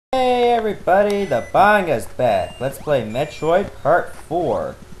Hey everybody, the Banga's back. Let's play Metroid Part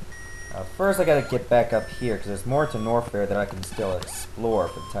 4. First I gotta get back up here because there's more to Norfair that I can still explore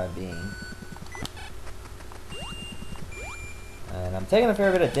for the time being. And I'm taking a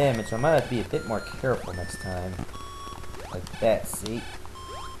fair bit of damage, so I might have to be a bit more careful next time. Like that, see?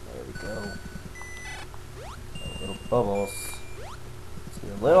 There we go. Little bubbles. It's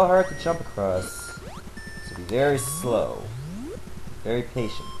a little hard to jump across, so be very slow. Very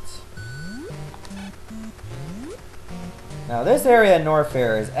patient. Now this area in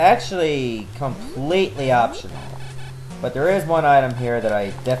Norfair is actually completely optional. But there is one item here that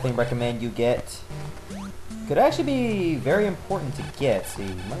I definitely recommend you get. Could actually be very important to get, so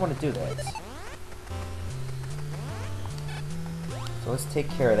you might want to do that. So let's take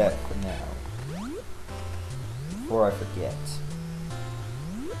care of that for now. Before I forget.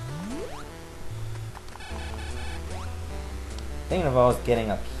 Thing involves getting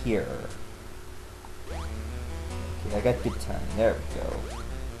up here. Okay, I got good time. There we go.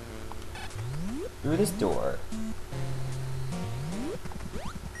 Through this door.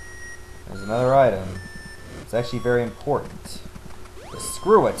 There's another item. It's actually very important. The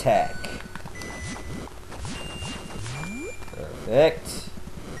screw attack. Perfect.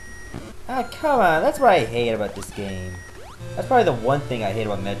 Ah, come on. That's what I hate about this game. That's probably the one thing I hate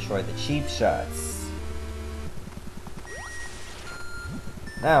about Metroid, the cheap shots.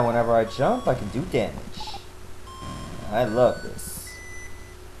 Now, whenever I jump, I can do damage. I love this.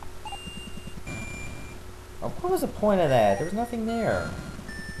 Oh, what was the point of that? There was nothing there.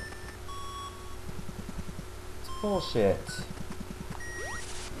 It's bullshit.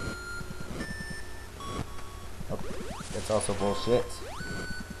 Oh, that's also bullshit.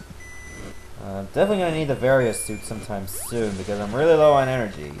 I'm definitely gonna need the various suit sometime soon because I'm really low on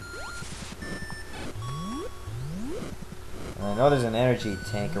energy. And I know there's an energy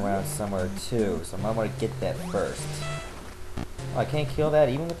tank around somewhere too, so I might want to get that first. Oh, I can't kill that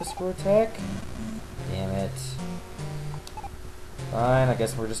even with the screw attack? Damn it. Fine, I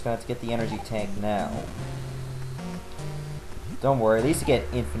guess we're just gonna have to get the energy tank now. Don't worry, at least you get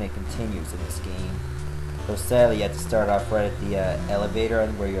infinite continues in this game. Though sadly you have to start off right at the elevator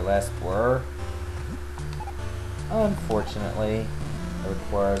where you last were. Unfortunately, it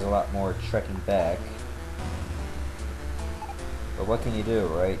requires a lot more trekking back. But what can you do,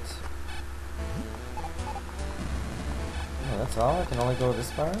 right? Oh, that's all? I can only go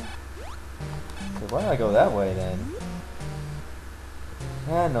this far? Okay, why did I go that way then?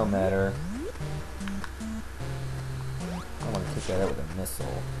 Ah, no matter. I want to take that out with a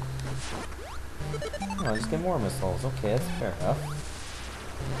missile. Oh, just get more missiles. Okay, that's fair enough.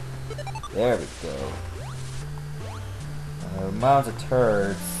 There we go. Mounds of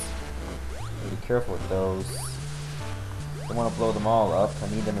turds. Be careful with those. I want to blow them all up. I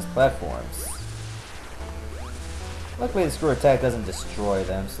need them as platforms. Luckily the screw attack doesn't destroy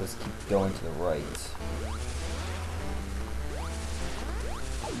them, so let's keep going to the right.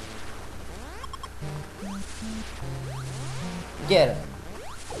 Get him!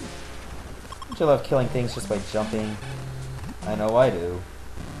 Don't you love killing things just by jumping? I know I do.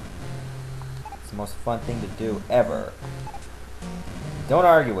 It's the most fun thing to do ever. Don't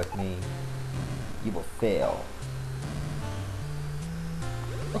argue with me. You will fail.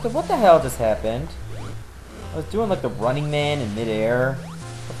 Okay, what the hell just happened? I was doing like the Running Man in midair.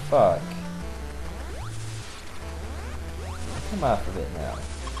 What the fuck? Come off of it now.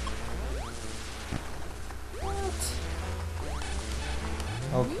 What?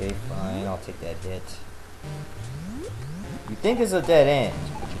 Okay, fine. I'll take that hit. You think it's a dead end,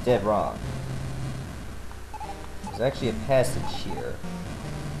 but you're dead wrong. There's actually a passage here.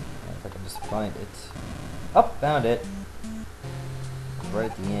 If I can just find it. Oh, found it. Right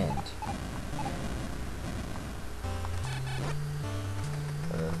at the end.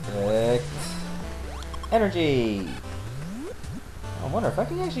 Perfect. Energy! I wonder if I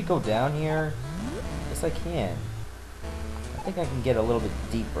can actually go down here. Yes, I can. I think I can get a little bit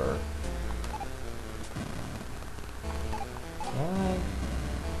deeper. Can I?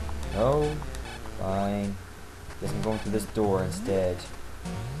 No. Fine. Guess I'm going through this door instead.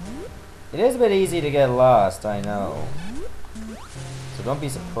 It is a bit easy to get lost, I know. So don't be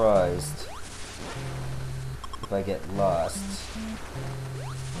surprised if I get lost.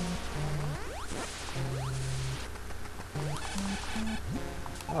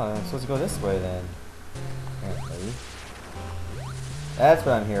 Oh, I'm supposed to go this way then. Apparently. That's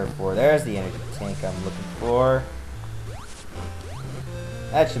what I'm here for. There's the energy tank I'm looking for.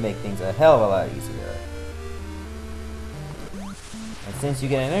 That should make things a hell of a lot easier. And since you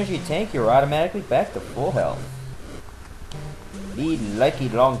get an energy tank, you're automatically back to full health. Be lucky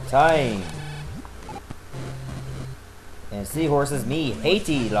long time. And seahorses me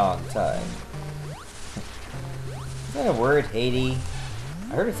Haiti long time. Is that a word, Haiti?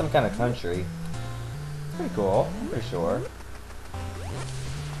 I heard it's some kind of country. It's pretty cool, I'm pretty sure.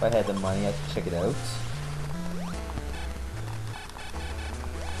 If I had the money, I could check it out.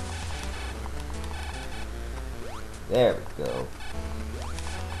 There we go.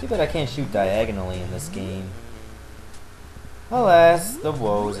 Too bad I can't shoot diagonally in this game. Alas, the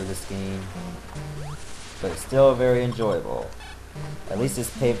woes of this game. But it's still very enjoyable. At least it's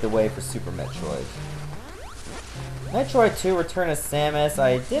paved the way for Super Metroid. Metroid 2 Return of Samus,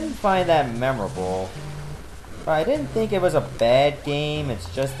 I didn't find that memorable. But I didn't think it was a bad game,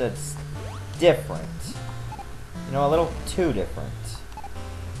 it's just that it's different. You know, a little too different.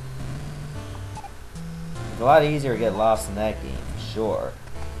 It's a lot easier to get lost in that game, sure.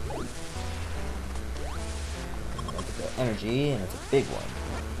 Energy, and it's a big one.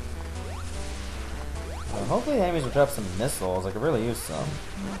 Well, hopefully the enemies will drop some missiles. I could really use some.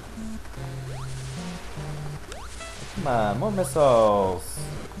 Come on, more missiles.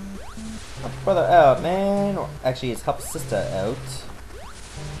 Help brother out, man. Or actually, it's help sister out.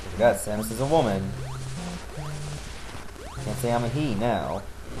 I forgot Samus is a woman. Can't say I'm a he now.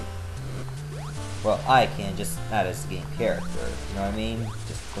 Well, I can, just not as a game character. You know what I mean?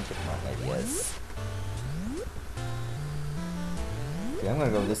 Just think of my ideas. Okay, I'm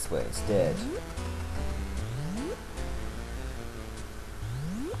gonna go this way instead.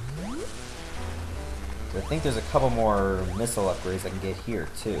 So I think there's a couple more missile upgrades I can get here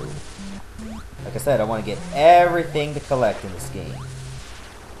too. Like I said, I want to get everything to collect in this game.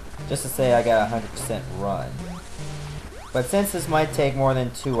 Just to say I got a 100% run. But since this might take more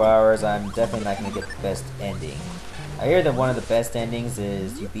than 2 hours, I'm definitely not going to get the best ending. I hear that one of the best endings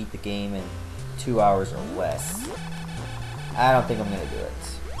is you beat the game in 2 hours or less. I don't think I'm gonna do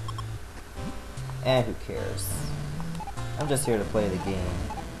it. And who cares? I'm just here to play the game.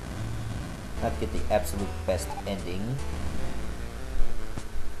 Not to get the absolute best ending.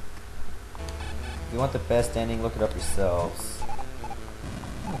 If you want the best ending, look it up yourselves.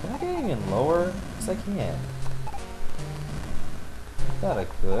 Oh, can I get even lower? Yes, I can. I thought I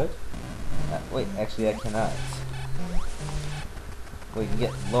could. Wait, actually I cannot. Well, you can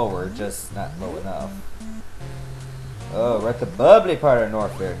get lower, just not low enough. Oh, we're at the bubbly part of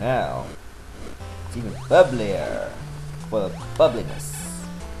Norfair now. It's even bubblier. Full of bubbliness.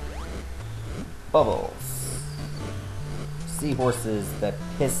 Bubbles. Seahorses that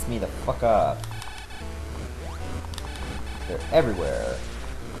piss me the fuck off. They're everywhere.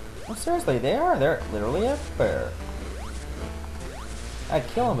 Oh, seriously, they are. They're literally everywhere. I'd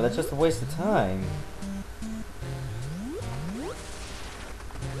kill them, but that's just a waste of time.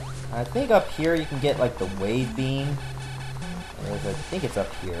 I think up here you can get like the wave beam. I think it's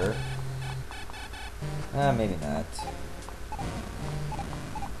up here. Maybe not.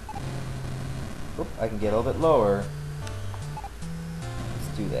 Oop, I can get a little bit lower.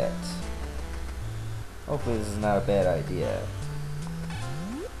 Let's do that. Hopefully this is not a bad idea.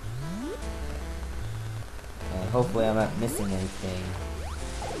 And hopefully I'm not missing anything.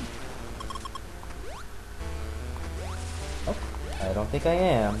 Oh, I don't think I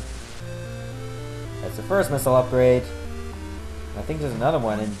am. That's the first missile upgrade. I think there's another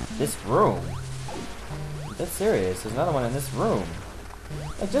one in this room. That's serious. There's another one in this room.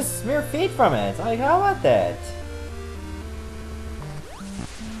 Like just mere feet from it. Like, how about that?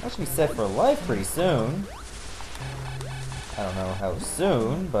 I should be set for life pretty soon. I don't know how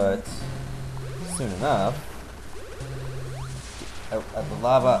soon, but soon enough. Out of the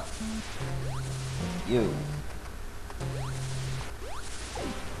lava. You.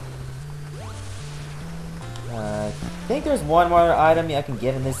 I think there's one more item I can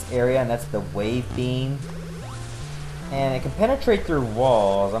get in this area, and that's the wave beam. And it can penetrate through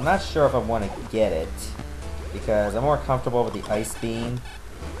walls. I'm not sure if I want to get it, because I'm more comfortable with the ice beam.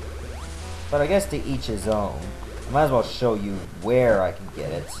 But I guess to each his own. I might as well show you where I can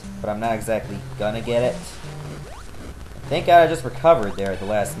get it, but I'm not exactly gonna get it. Thank God I just recovered there at the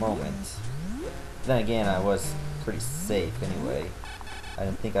last moment. Then again, I was pretty safe anyway. I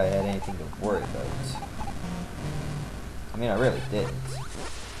didn't think I had anything to worry about. I mean, I really didn't.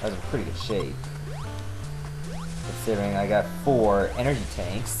 I was in pretty good shape. Considering I got 4 energy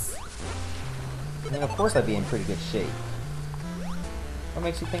tanks. And of course I'd be in pretty good shape. What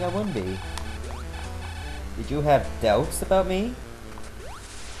makes you think I wouldn't be? Did you have doubts about me?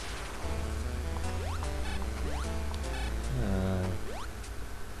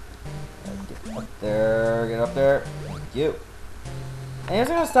 Get up there, get up there. Thank you. And I'm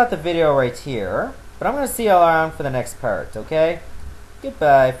gonna stop the video right here. But I'm going to see you all around for the next part, okay?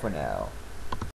 Goodbye for now.